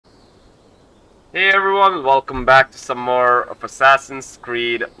Hey everyone, welcome back to some more of Assassin's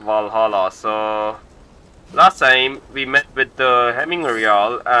Creed Valhalla. So, last time we met with the Hemming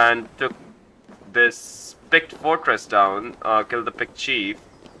Royal and took this picked fortress down, killed the picked chief,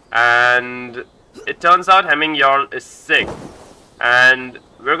 and it turns out Hemming Jarl is sick, and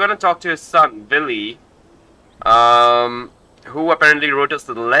we're gonna talk to his son, Billy, who apparently wrote us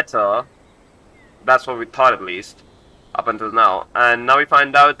the letter. That's what we thought at least, up until now. And now we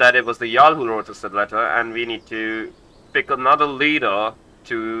find out that it was the Jarl who wrote us the letter, and we need to pick another leader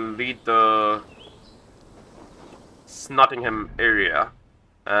to lead the Snottingham area.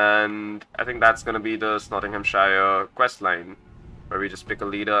 And I think that's going to be the Snottinghamshire quest line, where we just pick a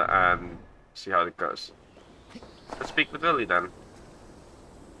leader and see how it goes. Let's speak with Willie then.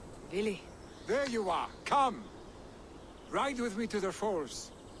 Billy. There you are. Come. Ride with me to the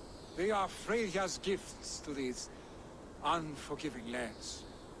force. They are Freya's gifts to these unforgiving lands.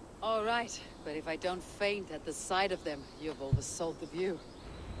 All right, but if I don't faint at the sight of them, you've oversold the view.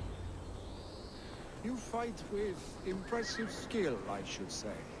 You fight with impressive skill, I should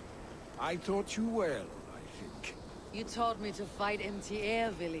say. I taught you well, I think. You taught me to fight empty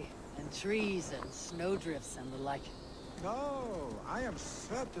air, Billy, and trees and snowdrifts and the like. No, I am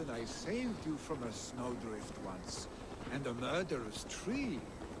certain I saved you from a snowdrift once, and a murderous tree.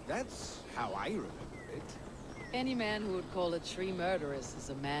 That's how I remember it. Any man who would call a tree murderous is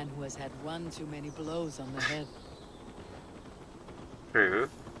a man who has had one too many blows on the head. True.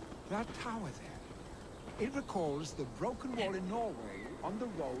 That tower there, it recalls the broken wall in Norway on the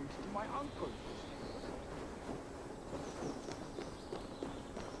road to my uncle.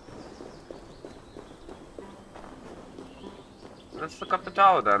 Let's look up the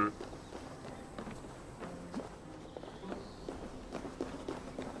tower then.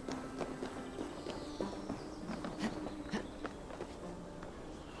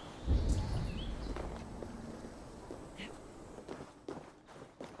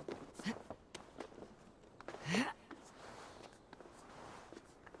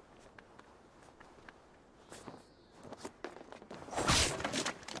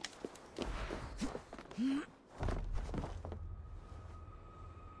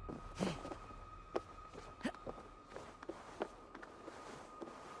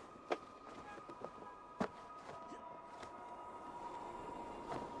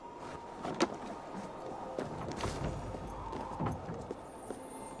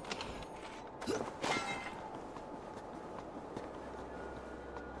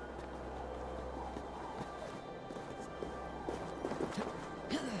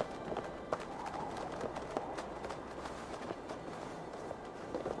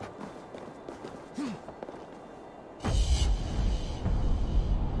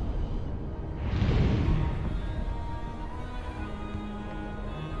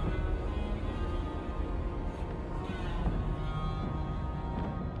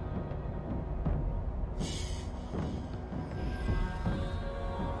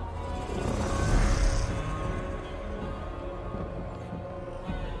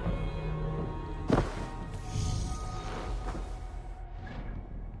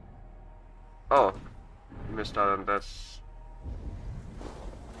 Oh, missed out on this.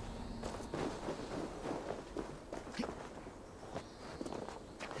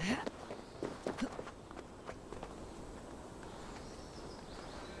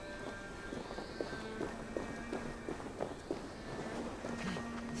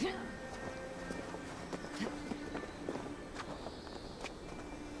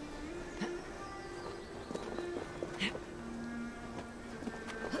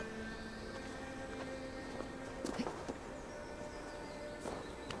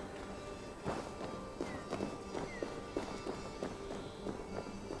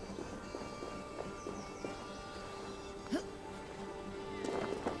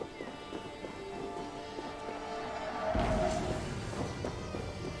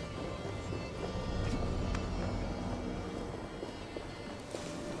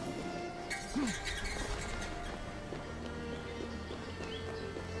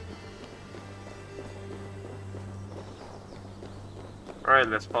 Alright,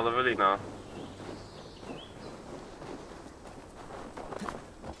 let's follow Willie now.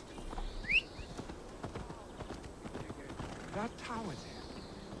 That tower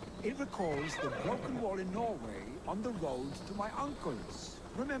there, it recalls the broken wall in Norway on the road to my uncle's.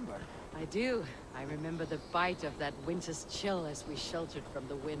 Remember? I do. I remember the bite of that winter's chill as we sheltered from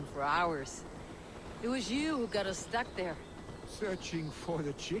the wind for hours. It was you who got us stuck there. Searching for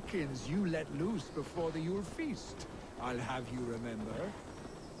the chickens you let loose before the Yule feast. I'll have you remember.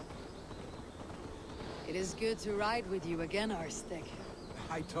 It is good to ride with you again, Arstic.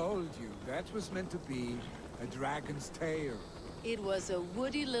 I told you, that was meant to be a dragon's tail. It was a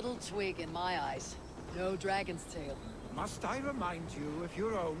woody little twig in my eyes. No dragon's tail. Must I remind you of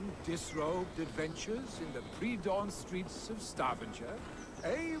your own disrobed adventures in the pre-dawn streets of Stavanger?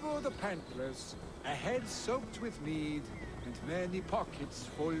 Eivor the Pantless, a head soaked with mead, and many pockets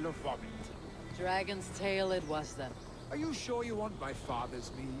full of vomit. Dragon's tail it was then. Are you sure you want my father's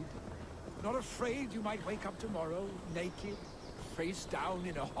mead? Not afraid you might wake up tomorrow, naked, face down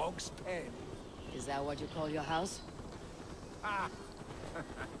in a hog's pen? Is that what you call your house? Ah!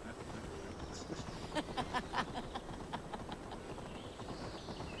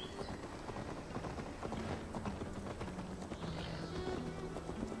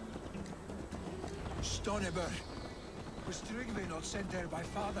 Stoneber, was Tryggvi not sent there by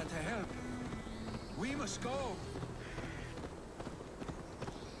father to help? We must go.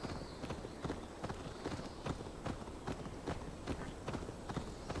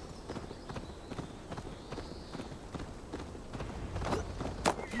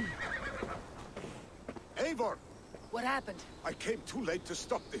 Eivor! What happened? I came too late to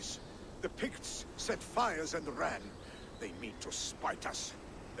stop this. The Picts set fires and ran. They mean to spite us.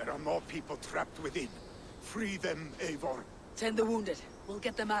 There are more people trapped within. Free them, Eivor. Tend the wounded. We'll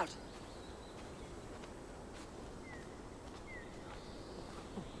get them out.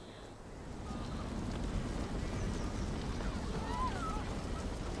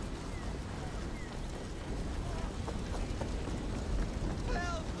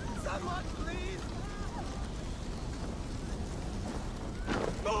 Help! Someone, please!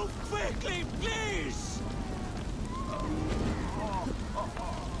 Move quickly, please!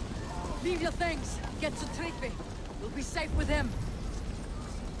 Leave your things. Get to Tryggvi. We'll be safe with him.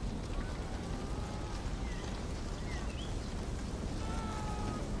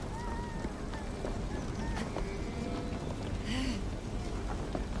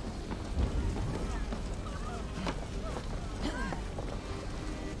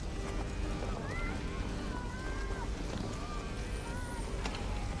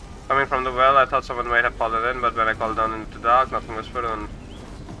 Coming from the well, I thought someone might have fallen in, but when I called down into the dark, nothing was put on.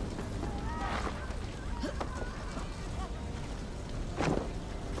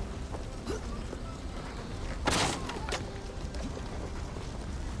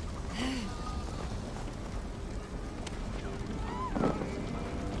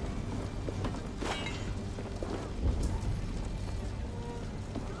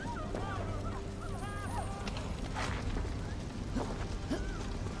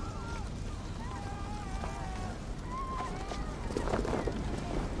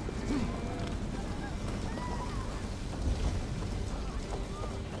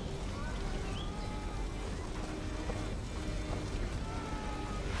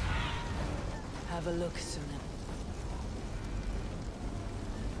 Have a look, Sunan.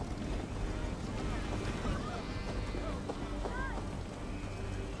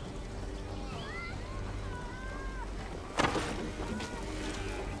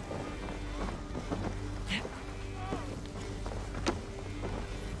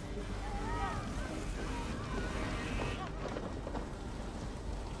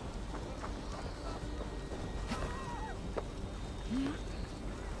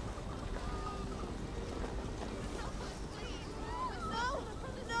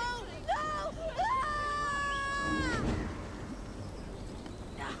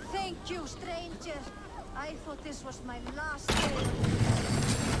 Thank you, stranger. I thought this was my last day.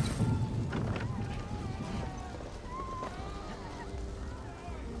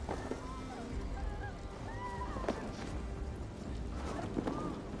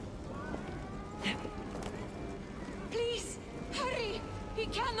 Please, hurry! He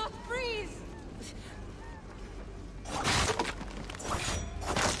cannot breathe!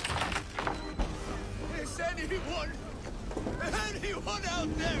 Is anyone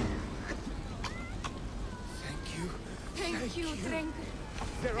out there? Thank you. Thank you, Drink.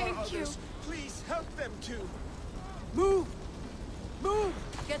 There are Thank you. others. Please help them too. Move! Move!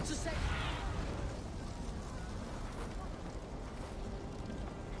 Get to safety.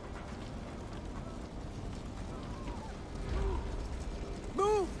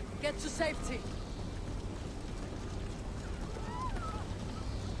 Move! Get to safety.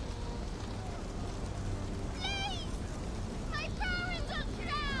 My parents are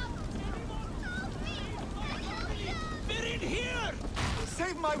trapped! Help me! Help me! They're in here!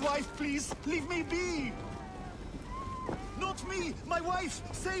 Save my wife, please! Leave me be! Not me! My wife!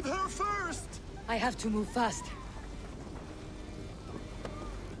 Save her first! I have to move fast.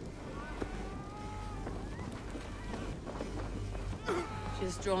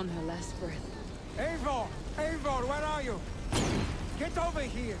 She's drawn her last breath. Eivor! Eivor, where are you? Get over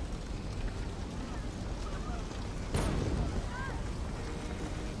here!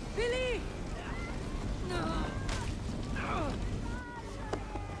 Billy!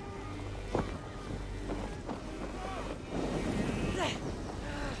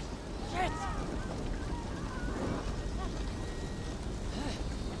 Shit!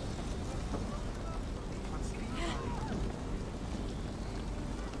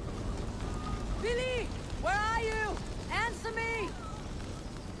 Billy! Where are you? Answer me!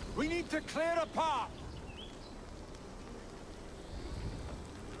 We need to clear a path!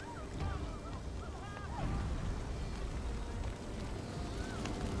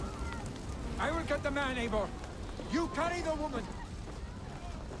 I will get the man, Eivor. You carry the woman.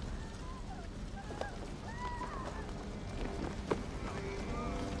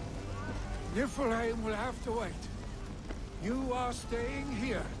 Niflheim will have to wait. You are staying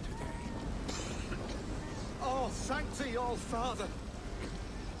here today. Oh, thank thee, all father.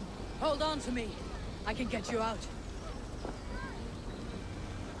 Hold on to me. I can get you out.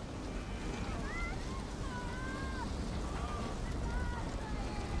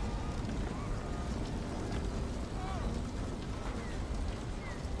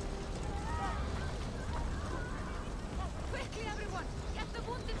 Quickly, everyone! Get the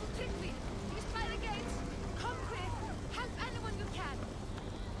wounded to Trygve! He's by the gates! Come quick! Help anyone you can!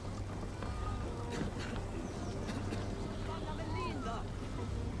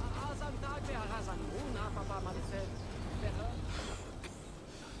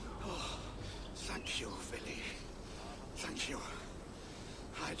 Thank you, Vinny. Thank you.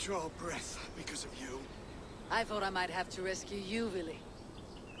 I draw breath because of you. I thought I might have to rescue you, Billy.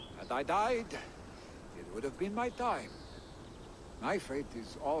 Had I died, it would have been my time. My fate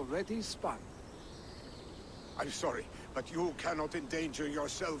is already spun. I'm sorry, but you cannot endanger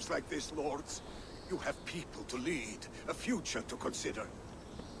yourselves like this, lords. You have people to lead, a future to consider.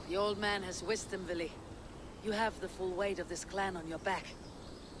 The old man has wisdom, Billy. You have the full weight of this clan on your back.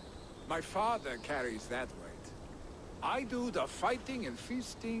 My father carries that weight. I do the fighting and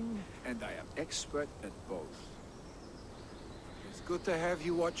feasting, and I am expert at both. It's good to have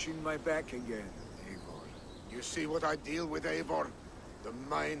you watching my back again, Eivor. You see what I deal with, Eivor? The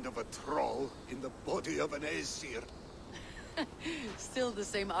mind of a troll in the body of an Aesir. Still the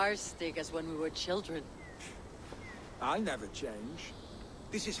same arse stick as when we were children. I'll never change.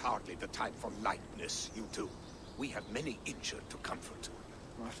 This is hardly the time for lightness, you two. We have many injured to comfort.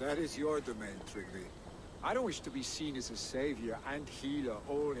 Well, that is your domain, Trygve. I don't wish to be seen as a savior and healer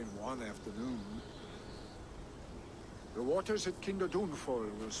all in one afternoon. The waters at Kinder Dunfall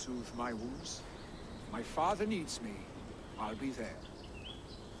will soothe my wounds. My father needs me. I'll be there.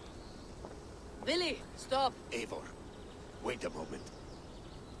 Billy, stop! Eivor, wait a moment.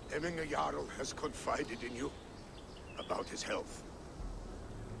 Emminger Jarl has confided in you about his health.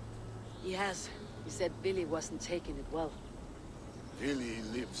 He has. He said Billy wasn't taking it well. Billy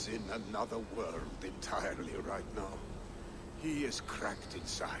lives in another world entirely right now. He is cracked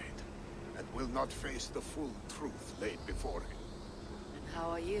inside, and will not face the full truth laid before him. And how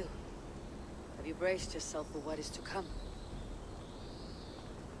are you? Have you braced yourself for what is to come?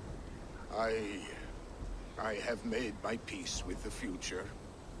 I have made my peace with the future,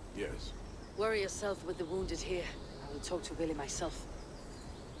 yes. Worry yourself with the wounded here. I will talk to Billy myself.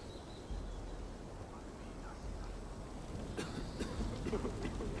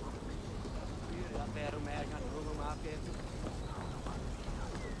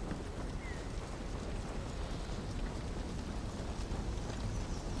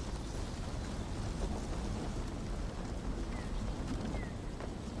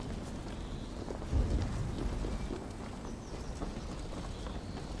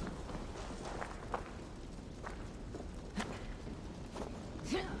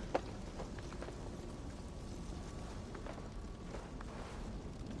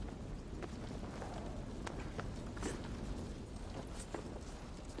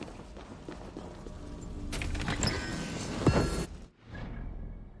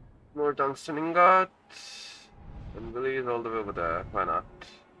 More tungsten ingot. And Billy is all the way over there. Why not?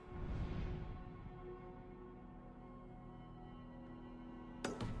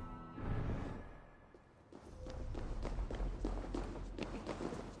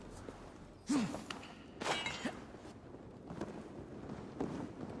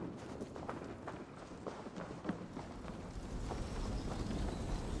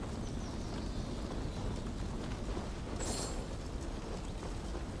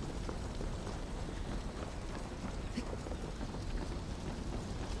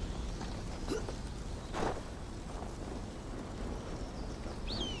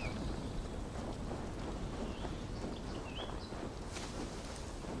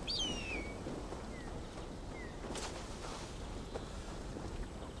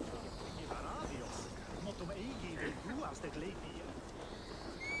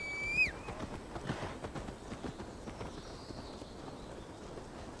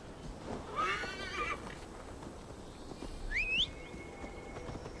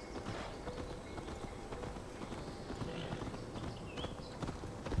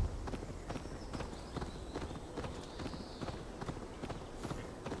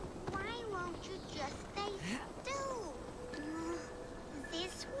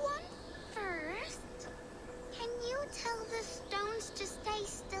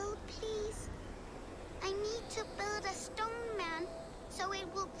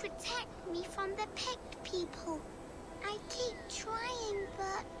 will protect me from the picked people. I keep trying,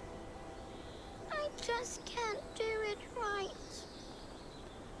 but I just can't do it right.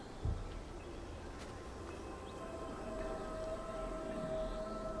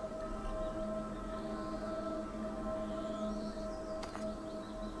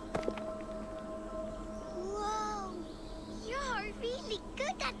 Whoa, you're really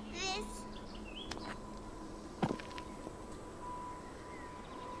good at this.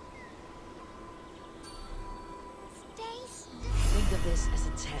 Think of this as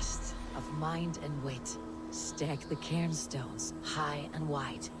a test of mind and wit. Stack the cairnstones high and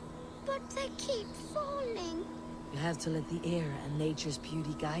wide. But they keep falling. You have to let the air and nature's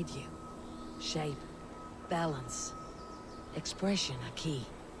beauty guide you. Shape, balance, expression are key.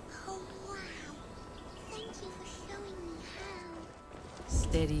 Oh, wow. Thank you for showing me how.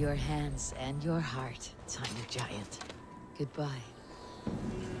 Steady your hands and your heart, tiny giant. Goodbye.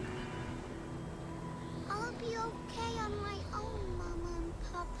 I'll be okay on my own, Mama and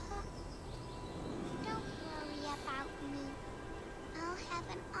Papa. Don't worry about me. I'll have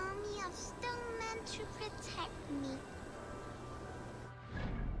an army of stone men to protect me.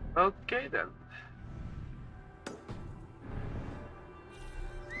 Okay then.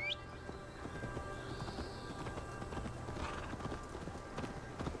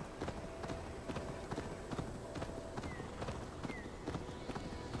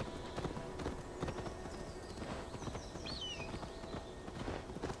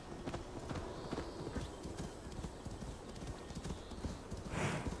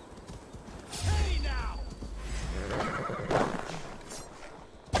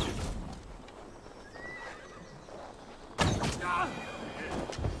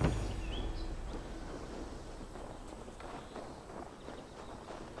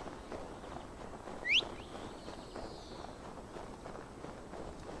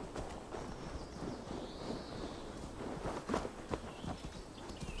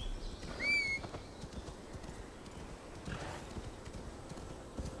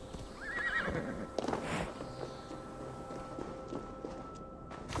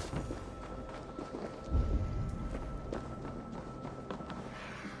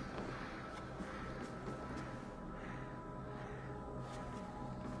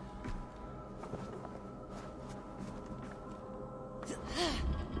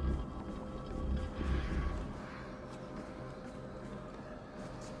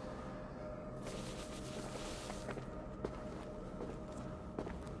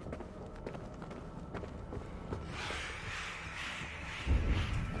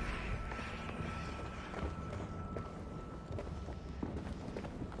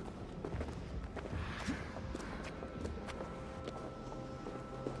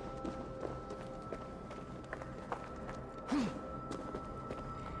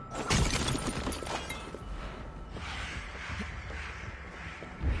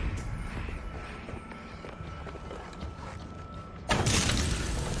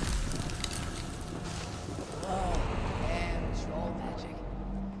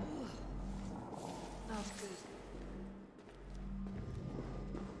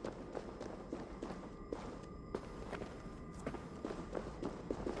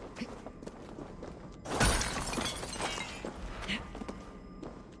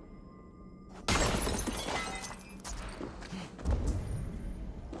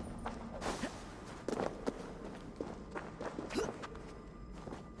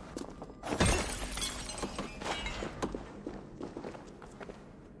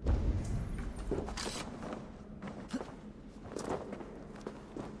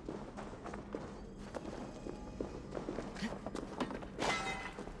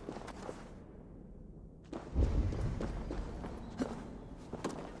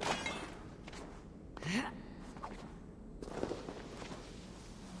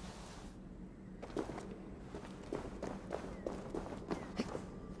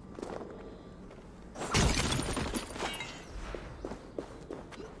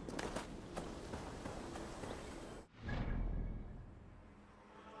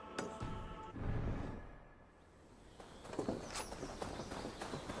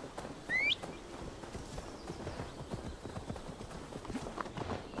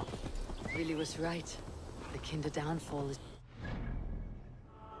 Really was right. The Kinder downfall is...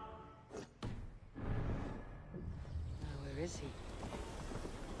 Now, where is he?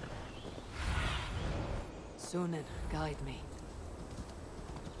 Sunan, guide me.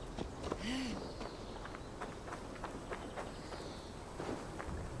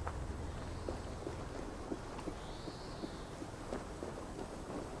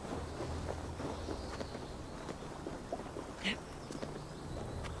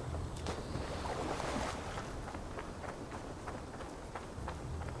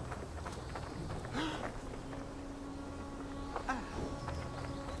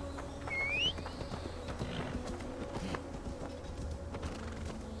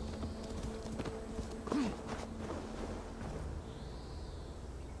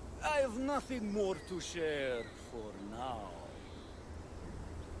 nothing more to share for now.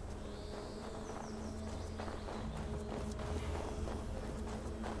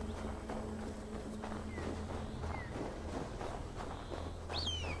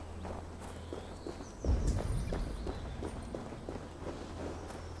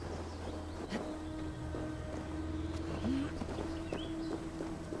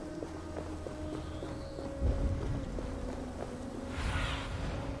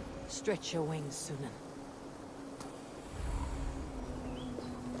 Stretch your wings, Sunan.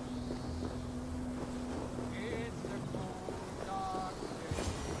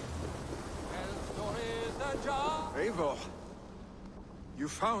 Eivor, you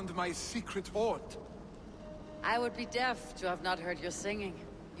found my secret hoard. I would be deaf to have not heard your singing.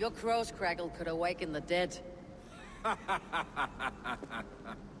 Your crow's crackle could awaken the dead.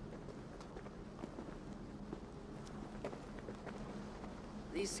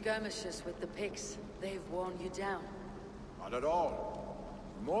 These skirmishes with the pigs, they've worn you down. Not at all.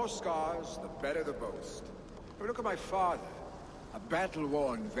 The more scars, the better the boast. But look at my father. A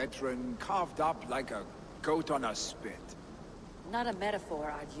battle-worn veteran, carved up like a goat on a spit. Not a metaphor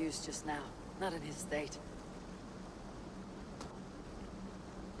I'd use just now. Not in his state.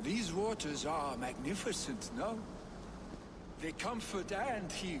 These waters are magnificent, no? They comfort and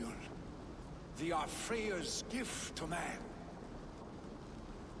heal. They are Freya's gift to man.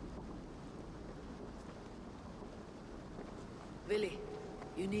 Vili,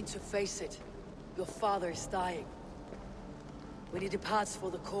 you need to face it. Your father is dying. When he departs for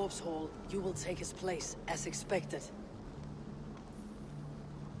the corpse hall, you will take his place, as expected.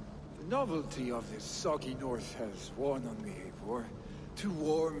 The novelty of this soggy north has worn on me, Eivor. Too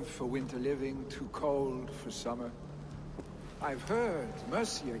warm for winter living, too cold for summer. I've heard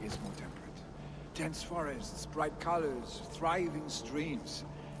Mercia is more temperate. Dense forests, bright colors, thriving streams.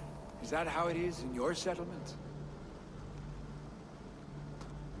 Is that how it is in your settlement?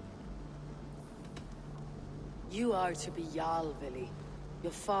 You are to be Jarl, Vili.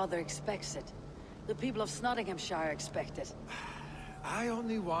 Your father expects it. The people of Snottinghamshire expect it. I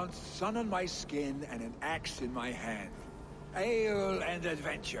only want sun on my skin and an axe in my hand. Ale and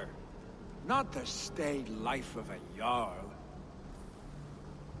adventure. Not the staid life of a Jarl.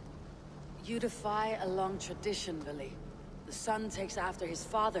 You defy a long tradition, Vili. The son takes after his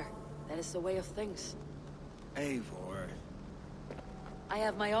father. That is the way of things. Eivor. I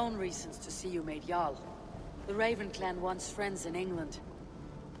have my own reasons to see you made Jarl. The Raven clan wants friends in England.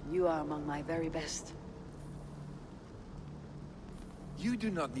 You are among my very best. You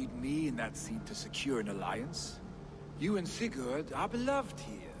do not need me in that scene to secure an alliance. You and Sigurd are beloved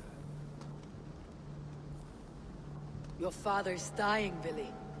here. Your father's dying,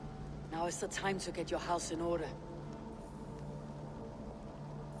 Vili. Now is the time to get your house in order.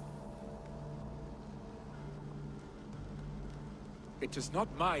 It is not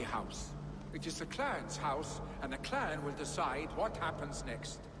my house. It is the clan's house, and the clan will decide what happens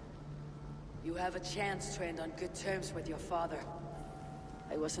next. You have a chance to end on good terms with your father.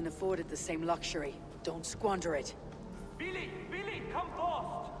 I wasn't afforded the same luxury. Don't squander it. Billy! Billy, come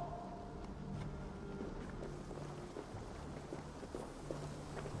fast!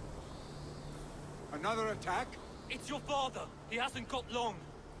 Another attack? It's your father! He hasn't got long!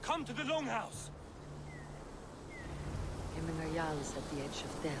 Come to the Longhouse! Hemminger Jarl is at the edge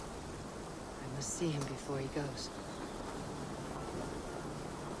of death. I must see him before he goes.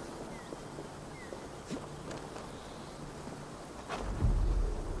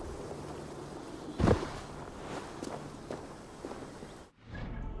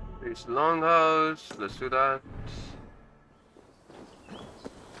 There's Longhouse, let's do that.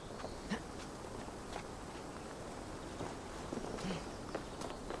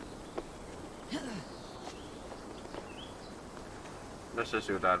 Let's just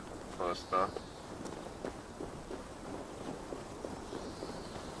do that first though.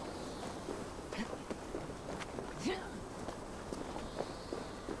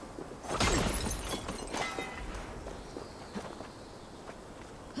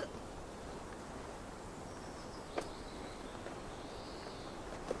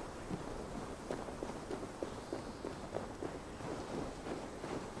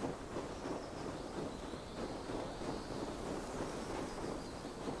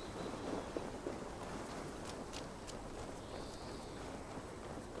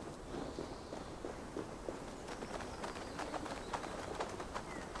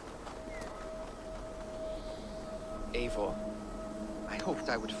 Eivor, I hoped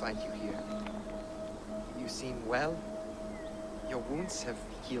I would find you here. You seem well. Your wounds have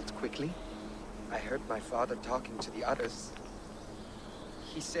healed quickly. I heard my father talking to the others.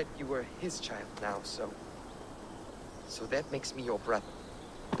 He said you were his child now, so... So that makes me your brother.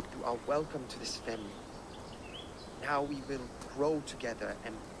 You are welcome to this family. Now we will grow together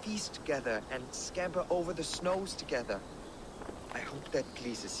and feast together and scamper over the snows together. I hope that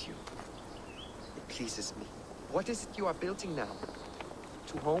pleases you. It pleases me. What is it you are building now?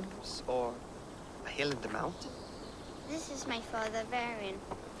 2 homes or a hill in the mountain? This is my father, Varian.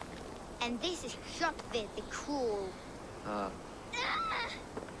 And this is Shopvid the Cruel. Ah.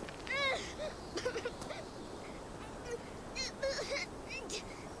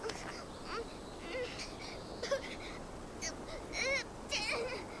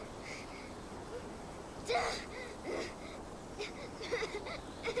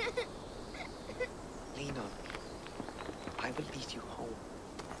 Lean on me. I will lead you home.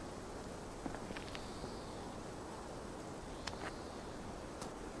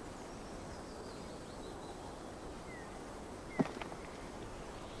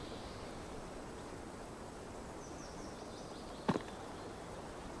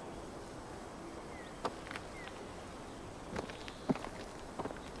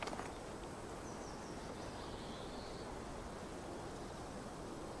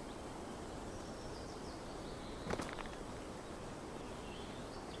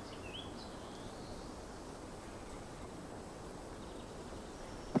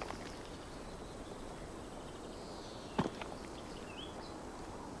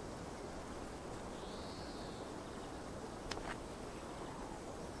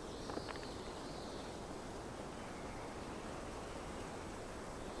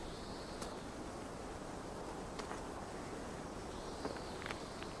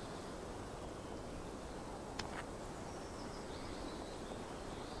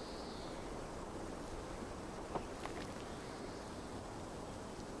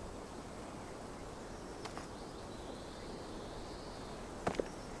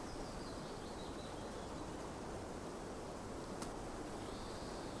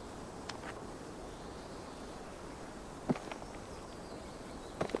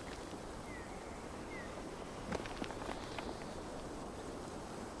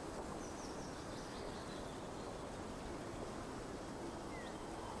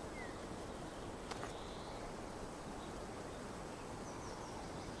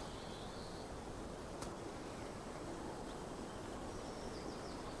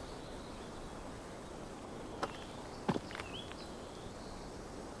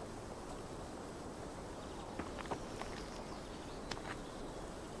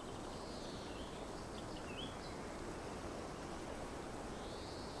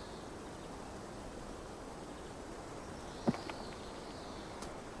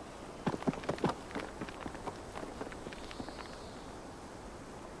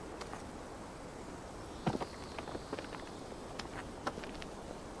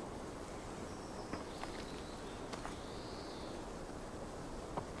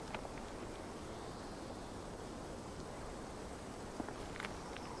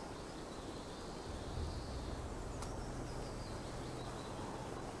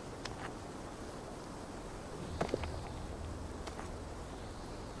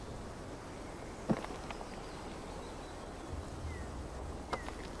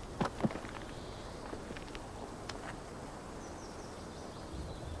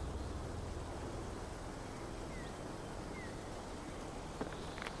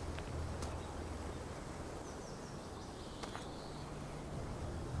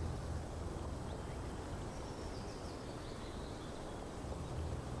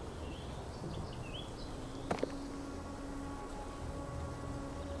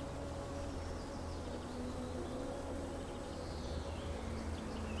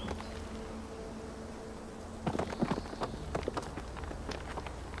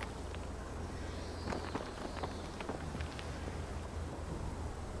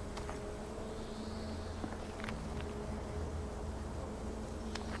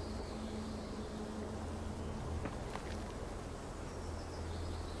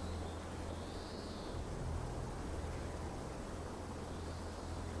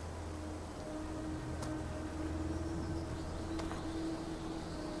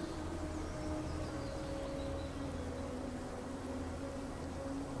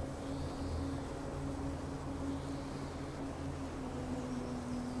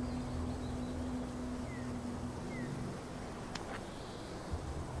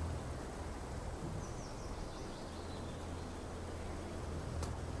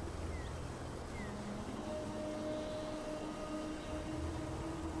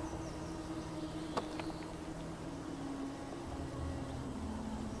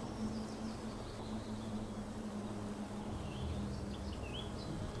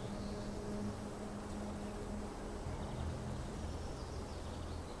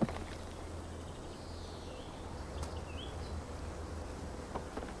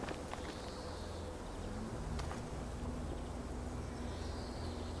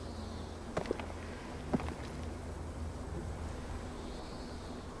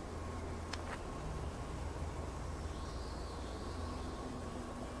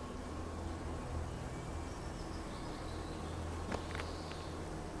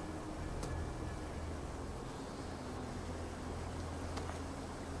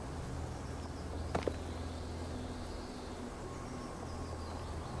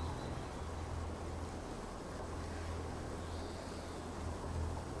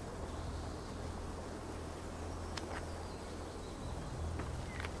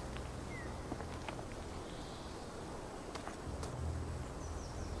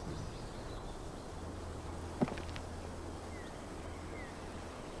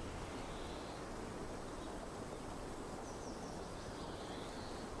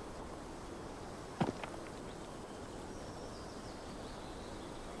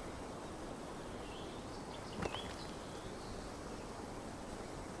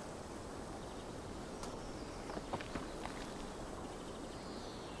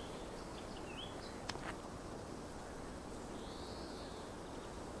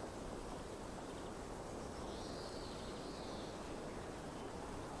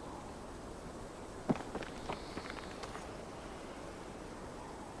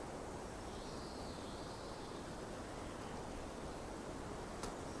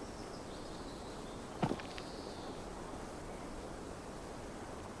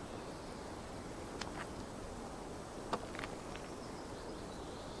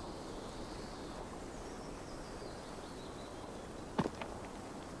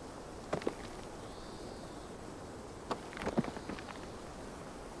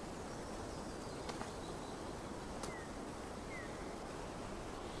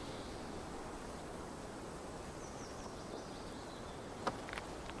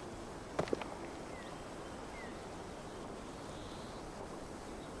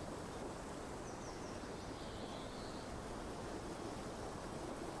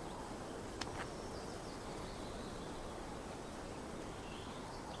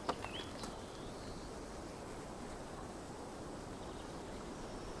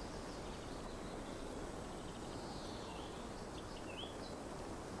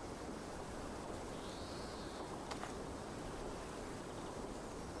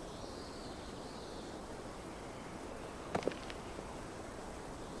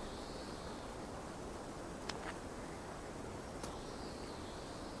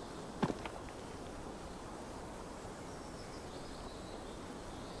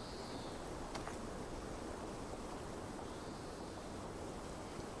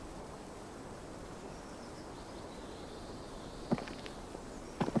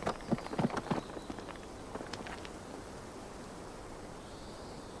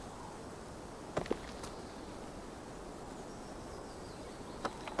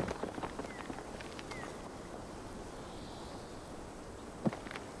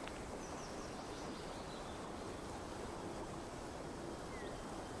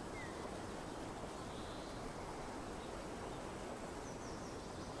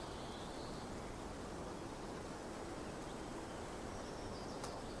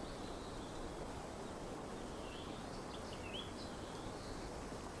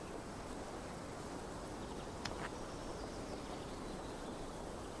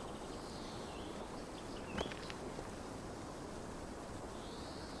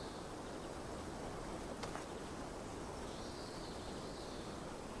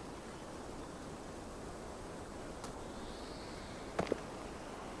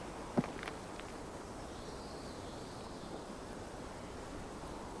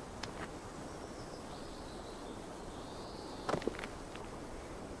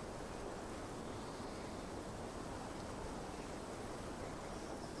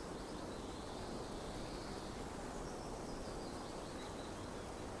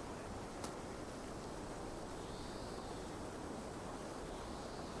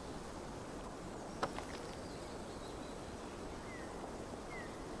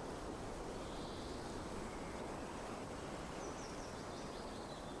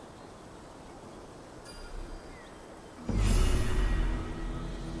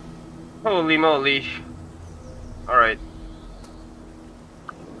 Holy moly. Alright.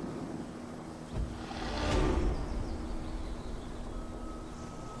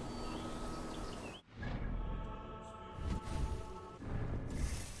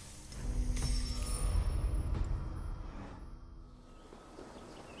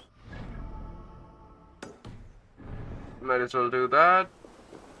 Might as well do that.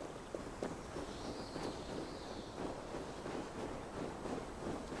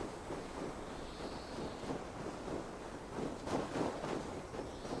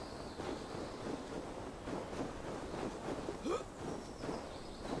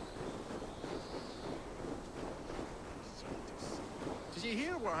 Did you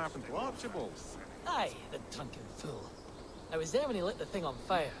hear what happened to Archibald? Aye, the drunken fool. I was there when he lit the thing on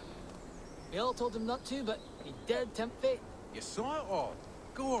fire. We all told him not to, but he dared tempt fate. You saw it all.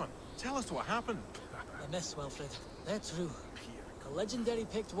 Go on, tell us what happened. The miss, Wilfred. They're true. A legendary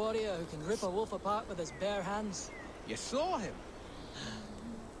picked warrior who can rip a wolf apart with his bare hands. You saw him?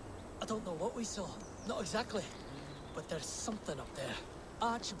 I don't know what we saw. Not exactly. But there's something up there.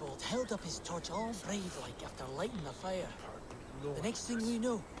 Archibald held up his torch all brave-like after lighting the fire. The next thing we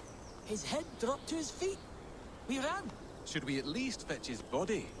know, his head dropped to his feet. We ran. Should we at least fetch his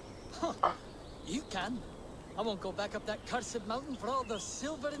body? Huh. You can. I won't go back up that cursed mountain for all the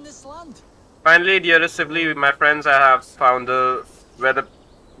silver in this land. Finally, derisively, my friends, I have found where the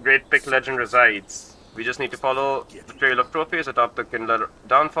Great Pick legend resides. We just need to follow the trail of trophies atop the Kindler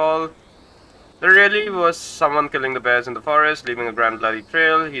downfall. There really was someone killing the bears in the forest, leaving a grand bloody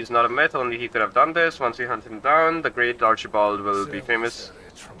trail. He's not a myth, only he could have done this. Once we hunt him down, the great Archibald will be famous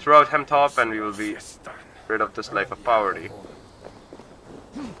throughout Hemtop, and we will be rid of this life of poverty.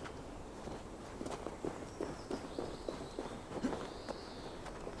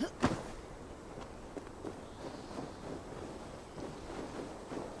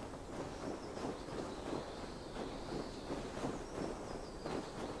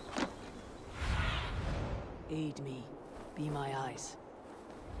 Aid me. Be my eyes.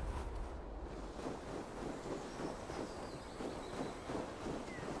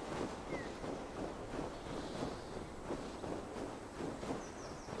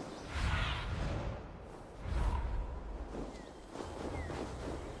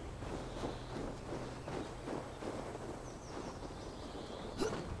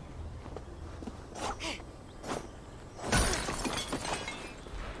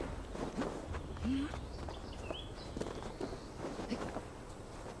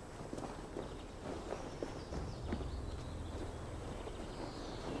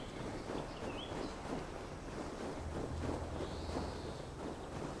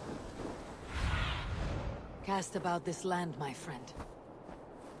 Cast about this land, my friend.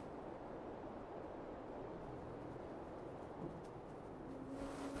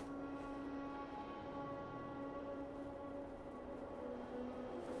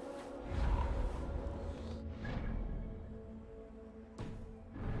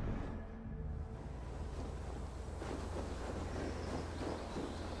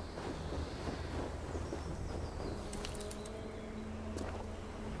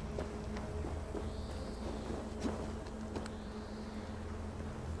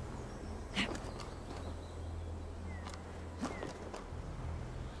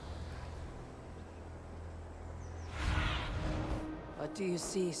 What do you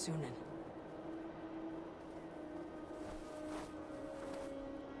see, Sunan?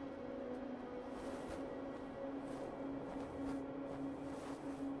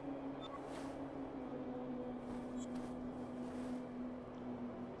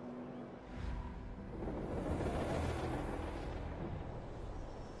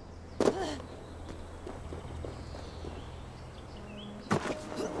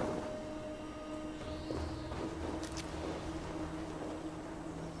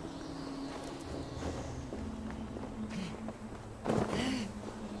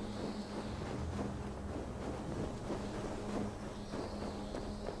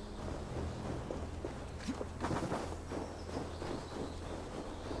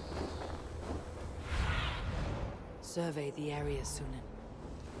 Survey the area, Sunan.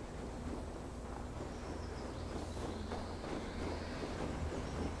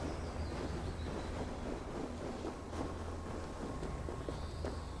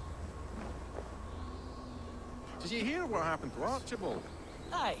 Did you hear what happened to Archibald?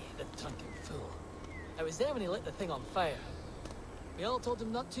 Aye, the drunken fool. I was there when he lit the thing on fire. We all told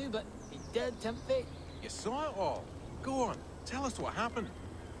him not to, but he dared tempt fate. You saw it all. Go on, tell us what happened.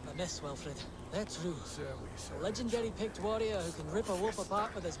 A miss, Wilfred. They're true. A legendary picked warrior who can rip a wolf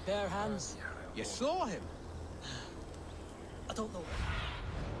apart with his bare hands. You saw him? I don't know.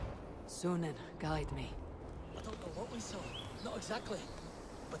 Sunan, guide me. I don't know what we saw. Not exactly.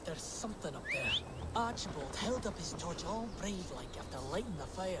 But there's something up there. Archibald held up his torch all brave-like after lighting the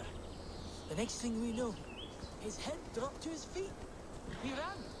fire. The next thing we know, his head dropped to his feet. He ran.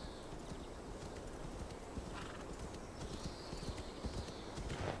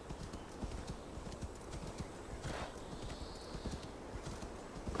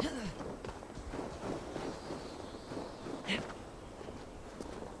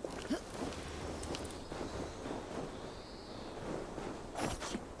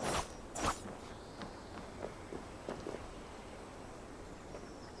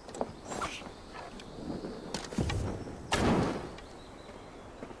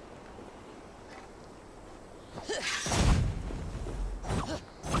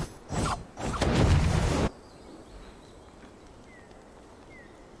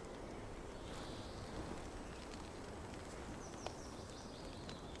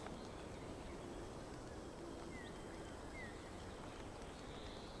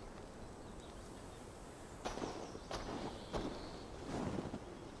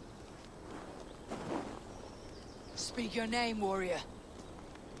 Speak your name, warrior.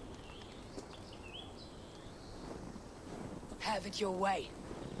 Have it your way.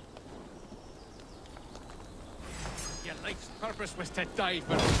 Your life's purpose was to die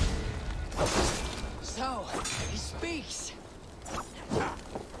for... So, he speaks.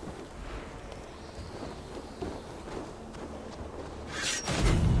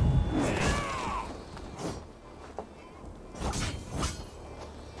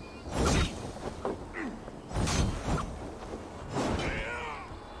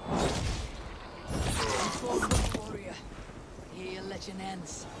 Warrior. Here legend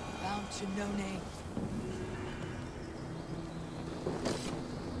ends, bound to no name.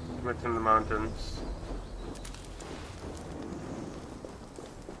 Within the mountains.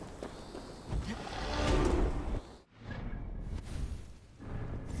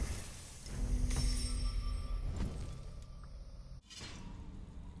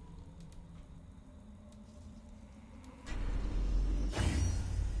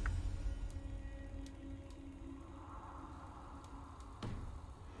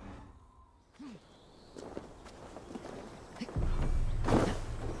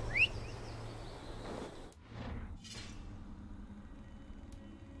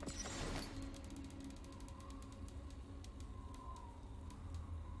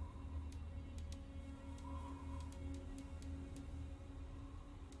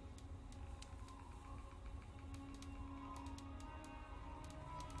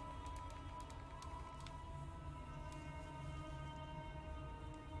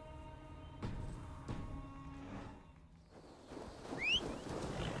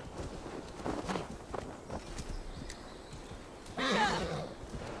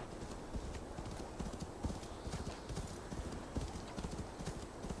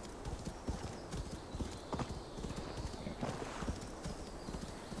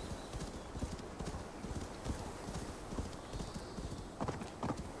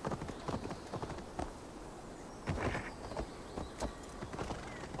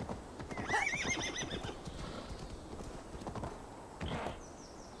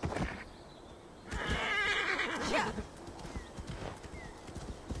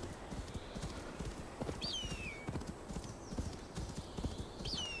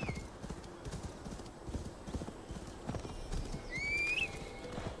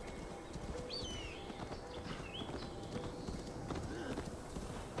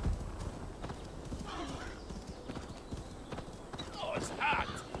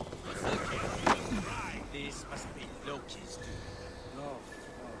 This must be Loki's doing. No.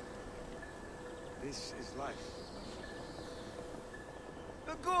 This is life.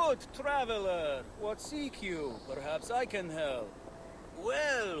 A good traveler. What seek you? Perhaps I can help.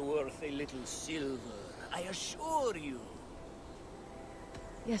 Well worth a little silver, I assure you.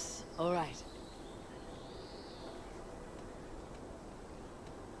 Yes, all right.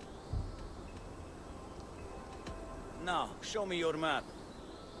 Now, show me your map.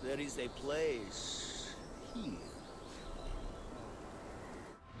 There is a place here.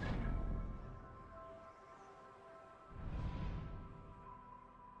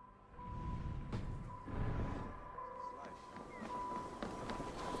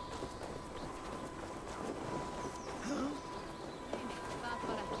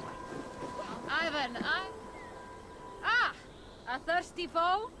 A thirsty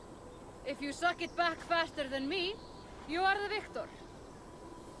foe? If you suck it back faster than me, you are the victor.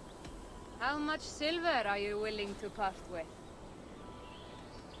 How much silver are you willing to part with?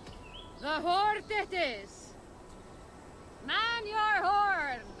 The horde it is! Man your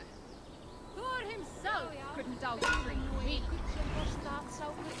horn!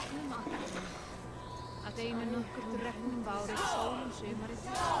 Vakkert regnbár í sólum sumarið.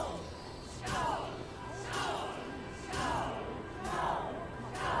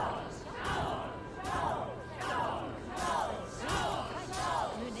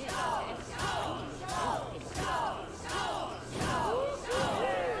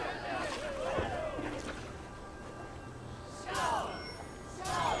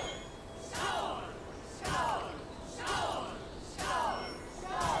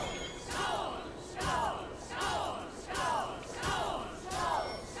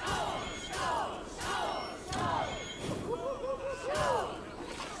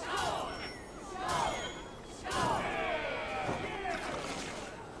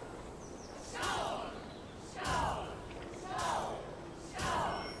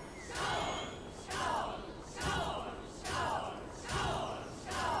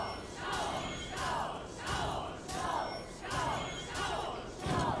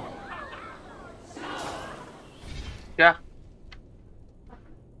 Yeah.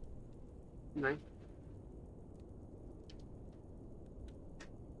 Nice.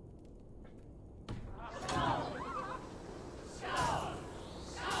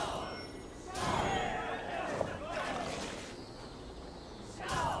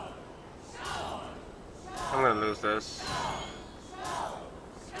 I'm gonna lose this.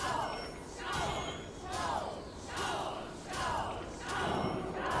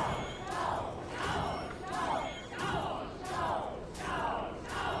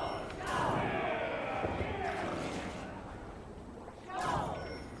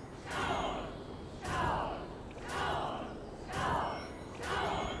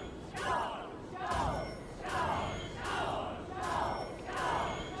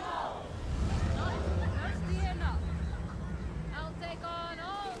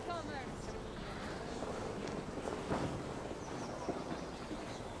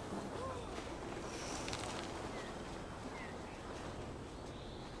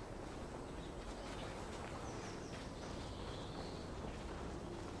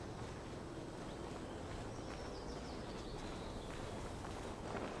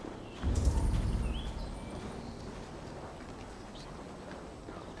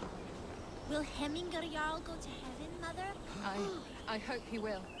 Will Hemminger Jarl go to heaven, Mother? I hope he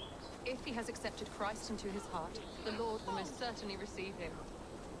will. If he has accepted Christ into his heart, the Lord will most certainly receive him.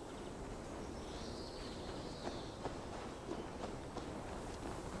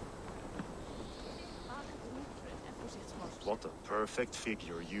 What a perfect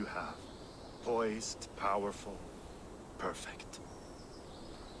figure you have. Poised, powerful, perfect.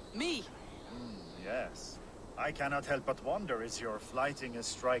 Me? Yes. I cannot help but wonder, is your flighting as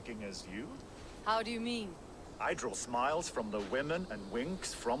striking as you? How do you mean? I draw smiles from the women and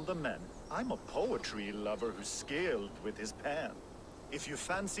winks from the men. I'm a poetry lover who's skilled with his pen. If you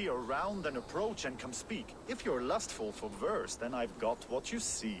fancy a round, then approach and come speak. If you're lustful for verse, then I've got what you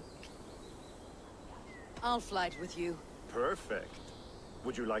seek. I'll flight with you. Perfect.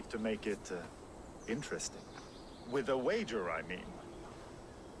 Would you like to make it interesting? With a wager, I mean.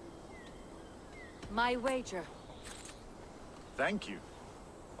 My wager. Thank you.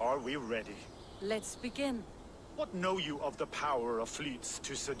 Are we ready? Let's begin. What know you of the power of fleets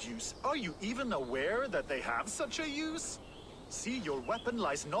to seduce? Are you even aware that they have such a use? See, your weapon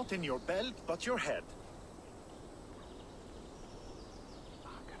lies not in your belt, but your head.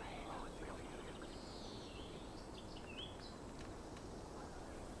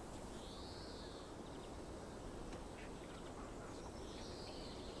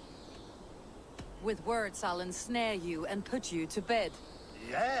 With words, I'll ensnare you and put you to bed.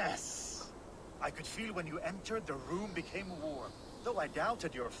 Yes! I could feel when you entered, the room became warm. Though I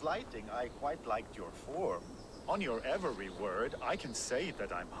doubted your flighting, I quite liked your form. On your every word, I can say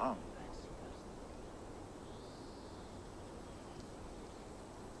that I'm hung.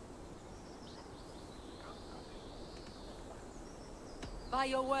 By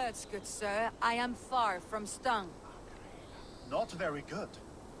your words, good sir, I am far from stung. Not very good.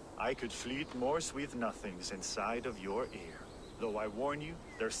 I could fleet more sweet nothings inside of your ear. Though I warn you,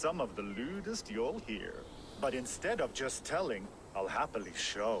 they're some of the lewdest you'll hear. But instead of just telling, I'll happily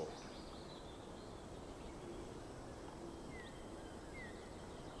show.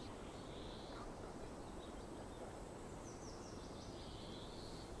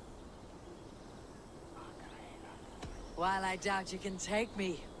 While I doubt you can take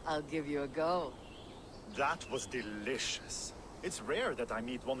me, I'll give you a go. That was delicious. It's rare that I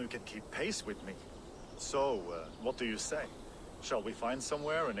meet one who can keep pace with me. So, what do you say? Shall we find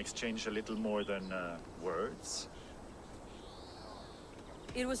somewhere and exchange a little more than, words?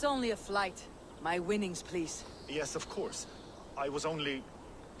 It was only a flight. My winnings, please. Yes, of course. It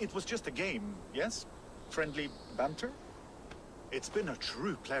was just a game, yes? friendly banter. It's been a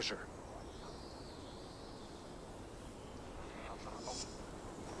true pleasure.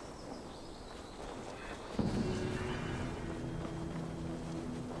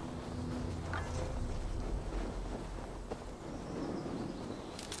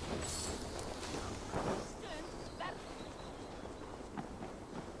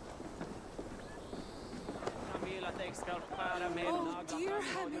 Oh, dear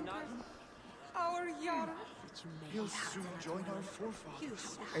Hemingway, our Jarl. He'll soon join our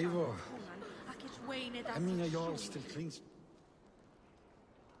forefathers. Eivor, I mean, Jarl still clings.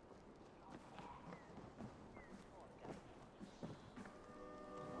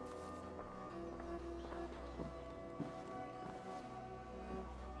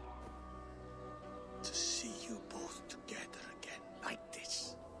 To see you both together again like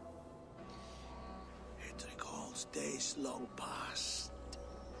this. It recalls days long past.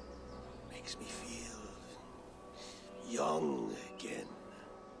 Makes me feel young again.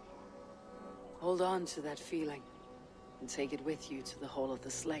 Hold on to that feeling, and take it with you to the Hall of the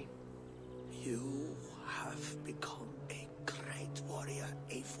Slain. You have become a great warrior,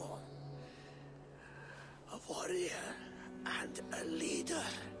 Eivor. A warrior and a leader.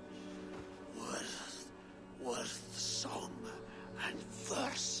 Worth song and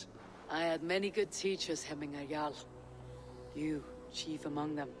verse. I had many good teachers, Hemingway Jarl. You, chief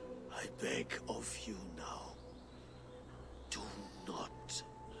among them. I beg of you now, do not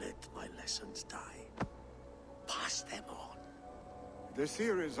let my lessons die. Pass them on. The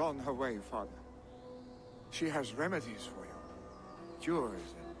seer is on her way, Father. She has remedies for you.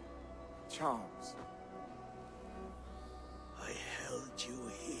 Cures and charms. I held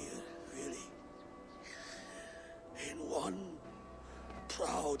you here, really. In one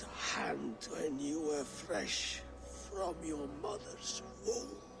proud hand when you were fresh from your mother's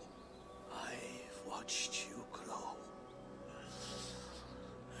womb. I've watched you grow.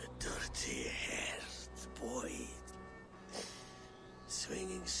 A dirty-haired boy,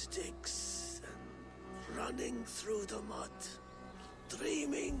 swinging sticks and running through the mud,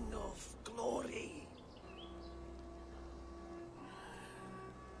 dreaming of glory.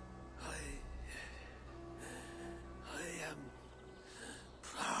 I am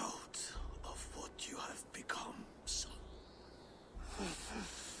proud of what you have become, son.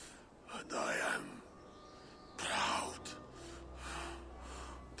 And I am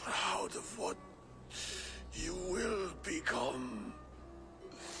proud of what you will become.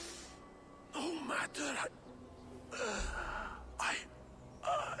 No matter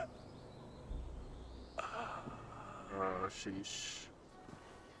Oh, sheesh.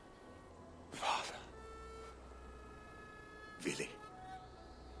 Father. Willi.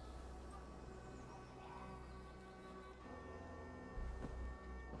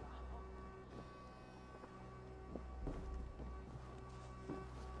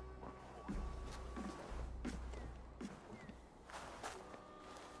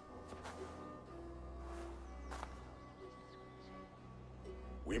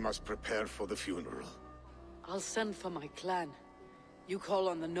 We must prepare for the funeral. I'll send for my clan. You call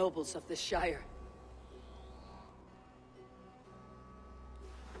on the nobles of the Shire.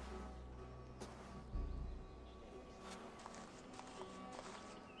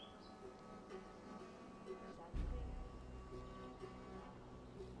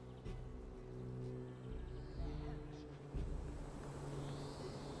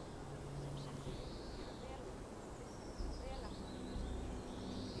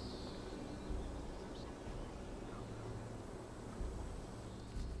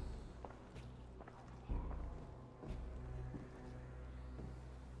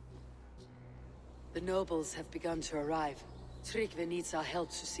 The nobles have begun to arrive. Tryggvi needs our help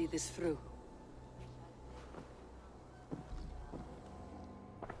to see this through.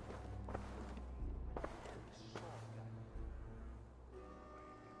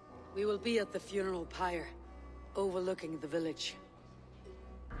 We will be at the funeral pyre, overlooking the village.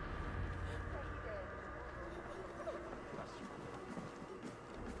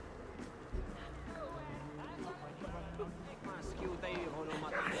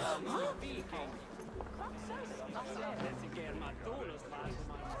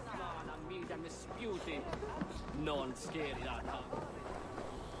 Non scared that time.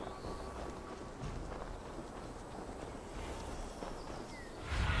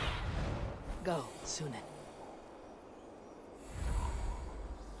 Go, Sunan.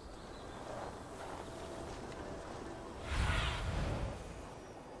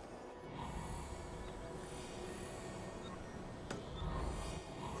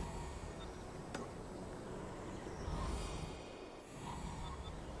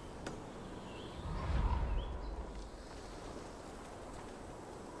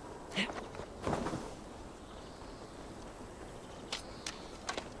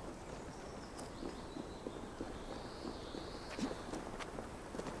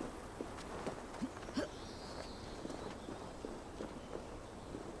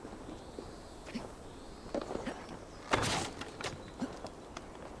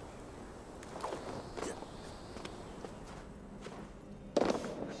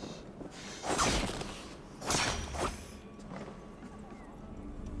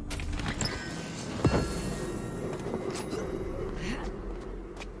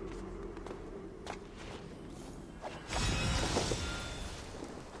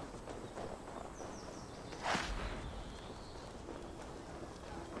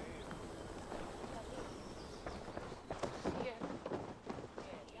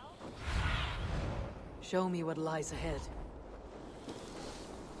 Show me what lies ahead.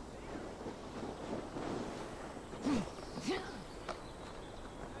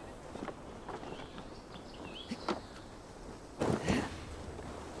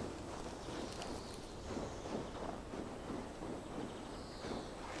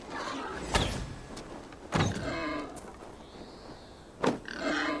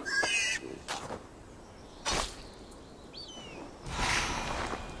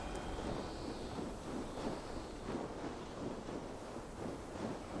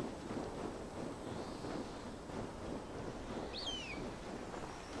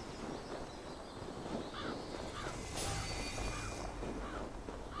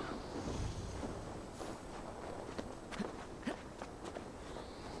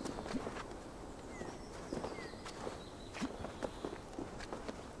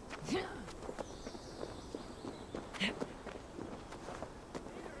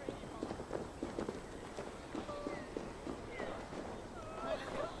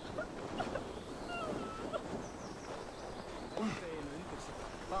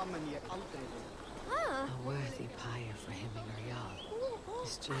 A worthy pyre for Hemingway.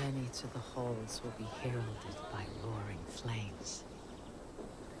 His journey to the halls will be heralded by roaring flames.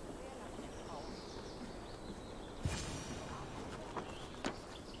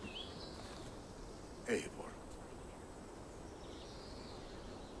 Eivor.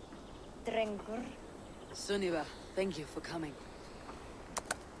 Drengur. Sunniva, thank you for coming.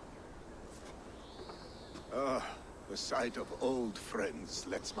 The sight of old friends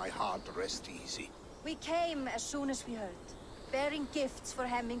lets my heart rest easy. We came as soon as we heard, bearing gifts for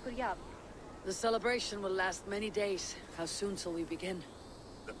Hemingway. The celebration will last many days. How soon till we begin?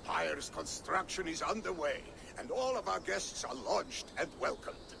 The pyre's construction is underway, and all of our guests are launched and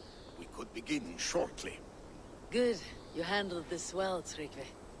welcomed. We could begin shortly. Good. You handled this well, Tryggvi.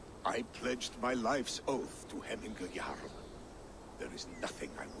 I pledged my life's oath to Hemingway. There is nothing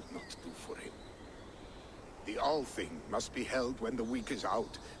I would not do for him. The Althing must be held when the week is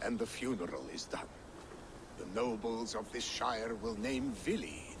out and the funeral is done. The nobles of this shire will name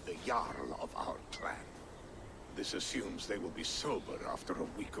Vili the Jarl of our clan. This assumes they will be sober after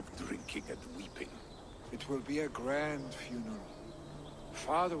a week of drinking and weeping. It will be a grand funeral.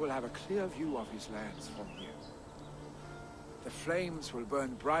 Father will have a clear view of his lands from here. The flames will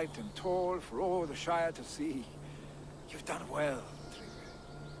burn bright and tall for all the Shire to see. You've done well,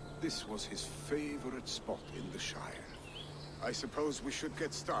 Tryggvi. This was his favorite spot in the Shire. I suppose we should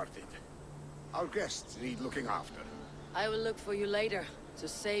get started. Our guests need looking after. I will look for you later, to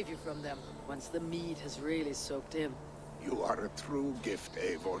save you from them, once the mead has really soaked in. You are a true gift,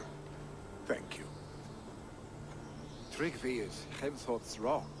 Eivor. Thank you. Tryggvi is Hemthor's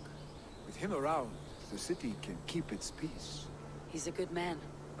rock. With him around, the city can keep its peace. He's a good man.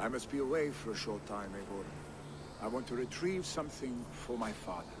 I must be away for a short time, Eivor. I want to retrieve something for my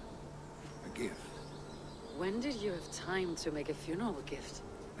father. A gift. When did you have time to make a funeral gift?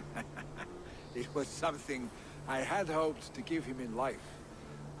 It was something I had hoped to give him in life.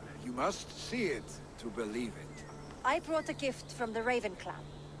 You must see it to believe it. I brought a gift from the Raven clan.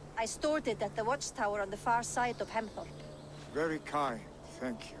 I stored it at the watchtower on the far side of Hemthorpe. Very kind,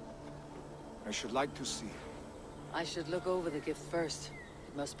 thank you. I should like to see it. I should look over the gift first.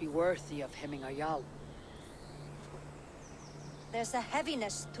 It must be worthy of Hemingway Jarl. There's a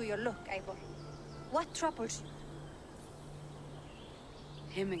heaviness to your look, Eivor. What troubles you?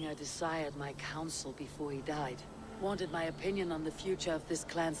 Hemingway desired my counsel before he died. Wanted my opinion on the future of this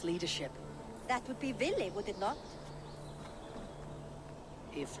clan's leadership. That would be Vili, would it not?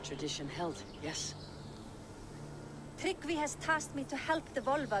 If tradition held, yes. Tryggvi has tasked me to help the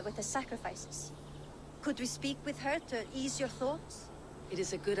Volva with the sacrifices. Could we speak with her to ease your thoughts? It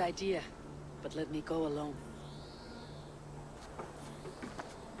is a good idea, but let me go alone.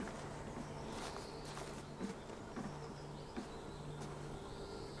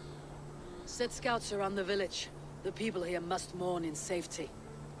 Set scouts around the village. The people here must mourn in safety.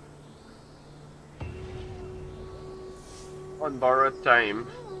 On borrowed time.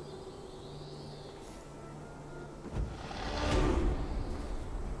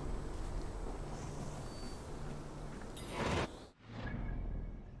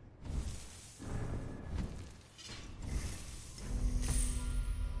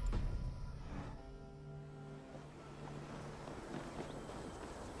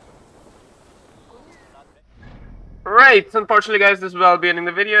 Right, so unfortunately guys, this will be ending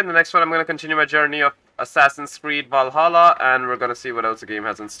the video. In the next one I'm going to continue my journey of Assassin's Creed Valhalla, and we're going to see what else the game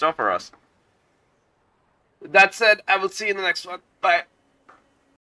has in store for us. With that said, I will see you in the next one. Bye.